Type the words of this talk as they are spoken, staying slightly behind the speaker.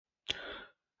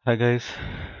Hi guys,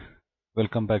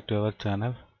 welcome back to our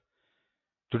channel.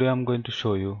 Today I'm going to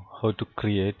show you how to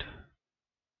create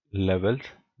levels,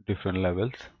 different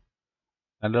levels,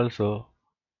 and also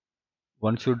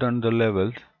once you've done the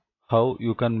levels, how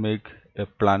you can make a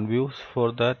plan views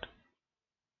for that,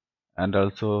 and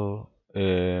also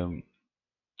a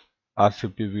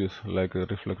RCP views like a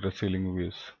reflector ceiling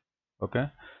views. Okay,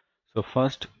 so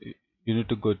first you need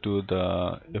to go to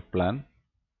the a plan,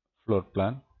 floor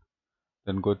plan,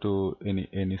 then go to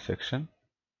any section,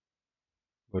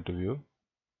 go to view.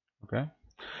 Okay,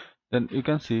 then you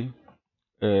can see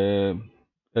a,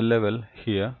 a level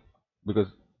here because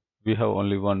we have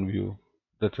only one view,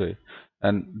 that's why,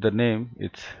 and the name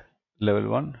it's level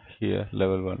 1 here,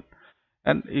 level 1,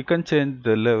 and you can change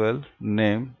the level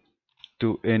name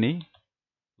to any,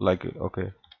 like,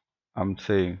 okay, I'm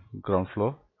saying ground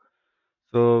floor.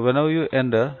 So whenever you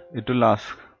enter, it will ask,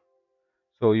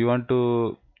 so you want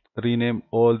to rename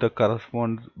all the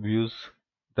correspond views,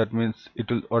 that means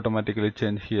it will automatically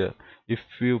change here. If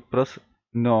you press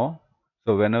no,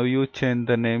 so whenever you change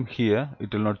the name here,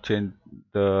 it will not change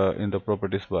the in the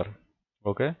properties bar.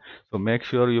 Okay, so make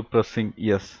sure you pressing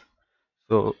yes,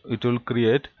 so it will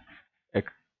create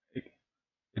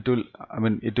it will, I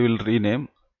mean, it will rename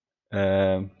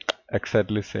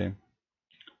exactly same.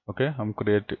 Okay, I'm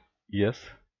create yes,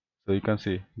 so you can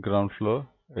see ground floor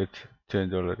it's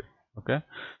changed already. Okay,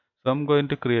 so I'm going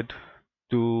to create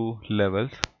two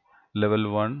levels,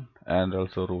 level 1 and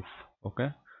also roof. Okay,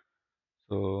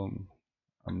 so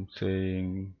I'm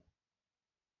saying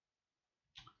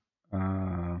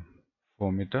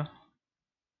 4 meter.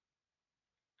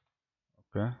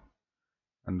 Okay,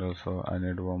 and also I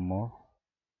need one more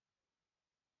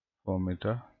 4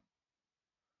 meter,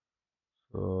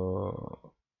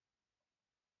 so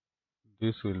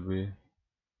this will be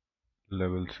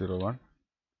level 01,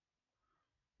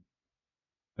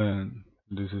 and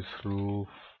this is roof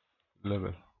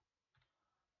level.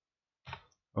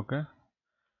 Okay,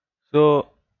 so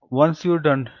once you're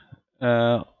done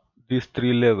these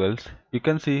three levels, you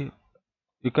can see,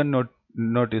 you can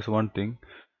notice one thing,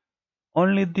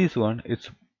 only this one it's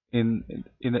in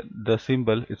the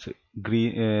symbol it's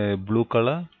green, blue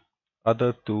color,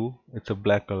 other two it's a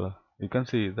black color. You can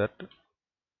see that.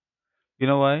 You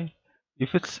know why?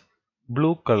 If it's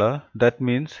blue color, that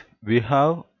means we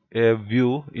have a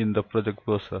view in the project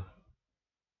browser.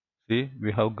 See,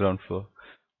 we have ground floor,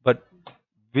 but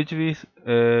which we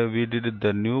did it,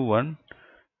 the new one,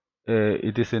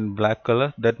 it is in black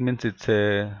color. That means it's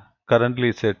a currently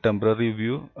it's a temporary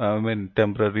view, I mean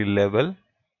temporary level,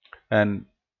 and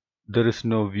there is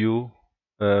no view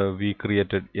we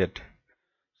created yet.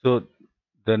 So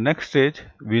the next stage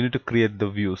we need to create the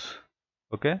views.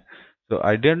 Okay, so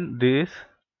I did this.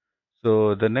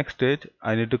 So the next stage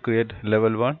I need to create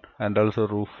level 1 and also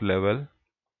roof level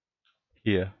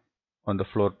here on the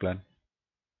floor plan.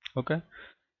 Okay,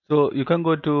 so you can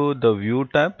go to the view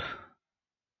tab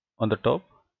on the top,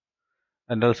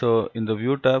 and also in the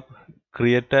view tab,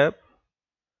 create tab,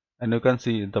 and you can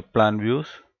see the plan views.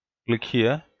 Click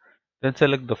here, then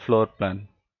select the floor plan.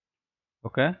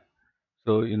 Okay,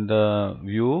 so in the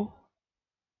view,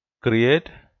 create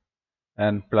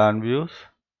and plan views,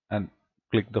 and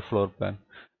click the floor plan,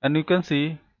 and you can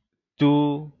see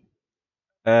two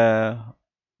uh,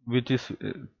 which is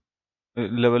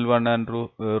level 1 and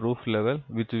roof level,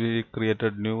 which we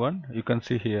created new one. You can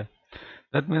see here,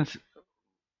 that means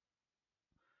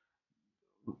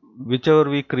whichever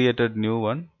we created new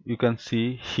one, you can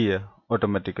see here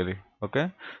automatically.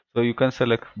 Okay, so you can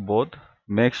select both.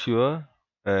 Make sure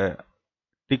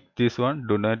tick this one,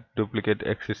 do not duplicate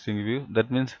existing view. That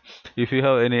means if you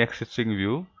have any existing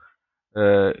view,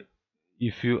 uh,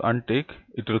 if you untick,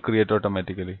 it will create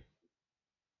automatically.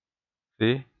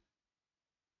 See,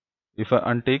 if I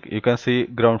untick, you can see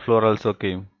ground floor also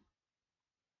came.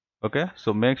 Okay,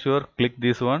 so make sure click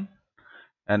this one,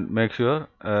 and make sure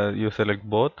you select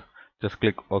both. Just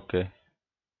click OK.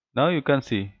 Now you can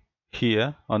see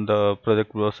here on the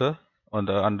project browser, on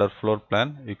the under floor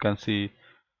plan, you can see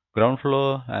ground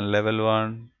floor and level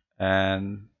 1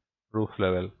 and roof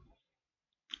level.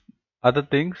 Other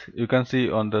things you can see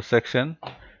on the section,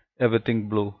 everything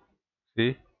blue.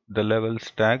 See, the levels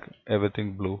tag,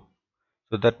 everything blue.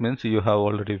 So that means you have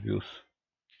already views.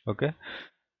 Okay,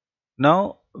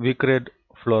 now we create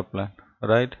floor plan,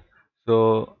 right?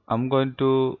 So I'm going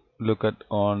to look at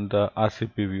on the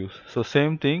RCP views. So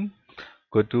same thing,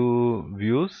 go to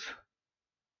views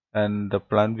and the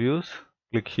plan views,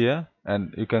 click here,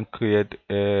 and you can create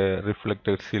a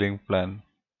reflected ceiling plan.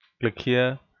 Click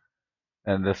here,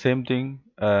 and the same thing,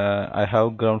 I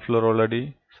have ground floor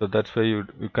already, so that's why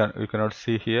you cannot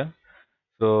see here.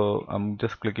 So I'm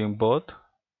just clicking both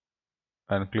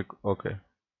and click OK.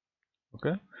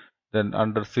 Okay, then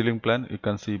under ceiling plan you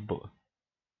can see both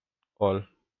all.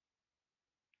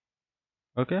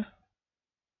 Okay,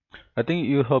 I think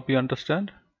you hope you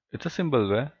understand. It's a simple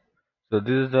way. So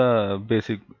this is the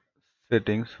basic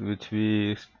settings which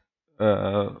we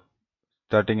uh,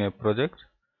 starting a project.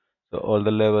 So all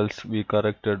the levels we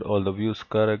corrected, all the views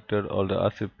corrected, all the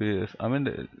RCPs. I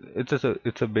mean,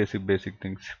 it's a basic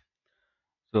things.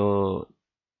 So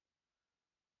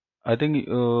I think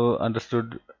you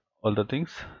understood all the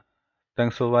things.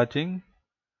 Thanks for watching.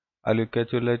 I will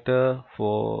catch you later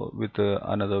for with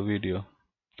another video.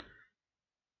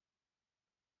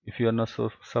 If you are not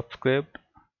subscribed,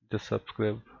 just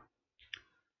subscribe.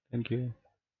 Thank you.